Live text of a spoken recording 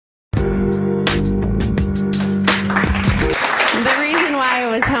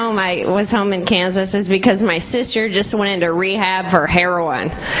I was home in Kansas is because my sister just went into rehab for heroin.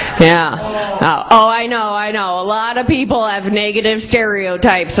 Yeah. Oh, I know. A lot of people have negative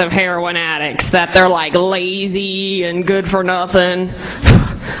stereotypes of heroin addicts, that they're like lazy and good for nothing.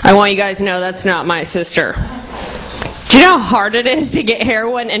 I want you guys to know that's not my sister. Do you know how hard it is to get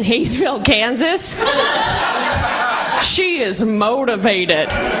heroin in Hayesville, Kansas? She is motivated.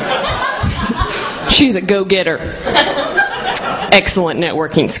 She's a go-getter. Excellent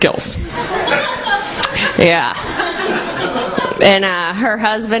networking skills. Yeah. And her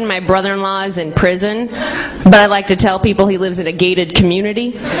husband, my brother-in-law, is in prison, but I like to tell people he lives in a gated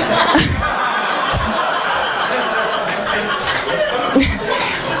community.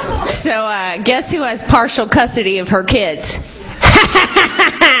 So guess who has partial custody of her kids?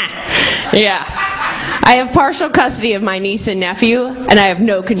 Yeah. I have partial custody of my niece and nephew, and I have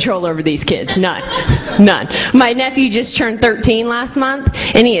no control over these kids. None. My nephew just turned 13 last month,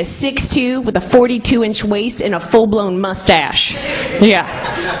 and he is 6'2" with a 42-inch waist and a full-blown mustache.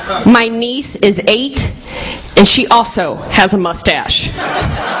 Yeah. My niece is 8, and she also has a mustache.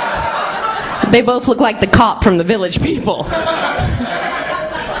 They both look like the cop from The Village People.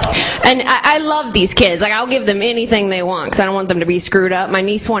 And I love these kids. Like, I'll give them anything they want because I don't want them to be screwed up. My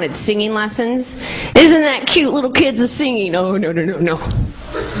niece wanted singing lessons. Isn't that cute? Little kids are singing. Oh, no.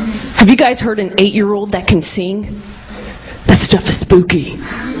 Have you guys heard an 8-year-old that can sing? That stuff is spooky.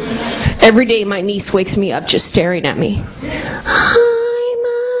 Every day my niece wakes me up just staring at me. I'm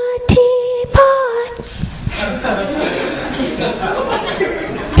a teapot.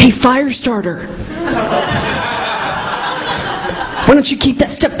 Hey, fire starter. Why don't you keep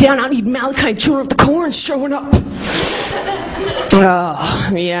that stuff down? I need Malachi Jr. of the Corn showing up.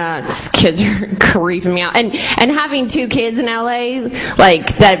 Oh, yeah, these kids are creeping me out. And having 2 kids in LA,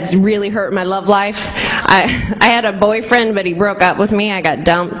 like, that really hurt my love life. I had a boyfriend, but he broke up with me. I got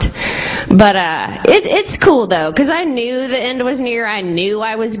dumped. But it's cool, though, because I knew the end was near. I knew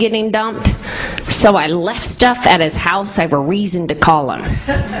I was getting dumped. So I left stuff at his house. I have a reason to call him.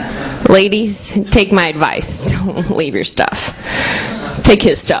 Ladies, take my advice. Don't leave your stuff. Take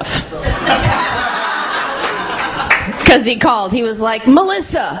his stuff. Because he called. He was like,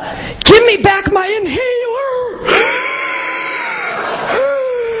 Melissa, give me back my inhaler.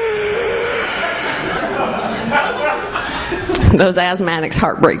 Those asthmatics,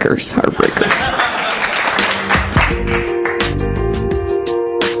 heartbreakers.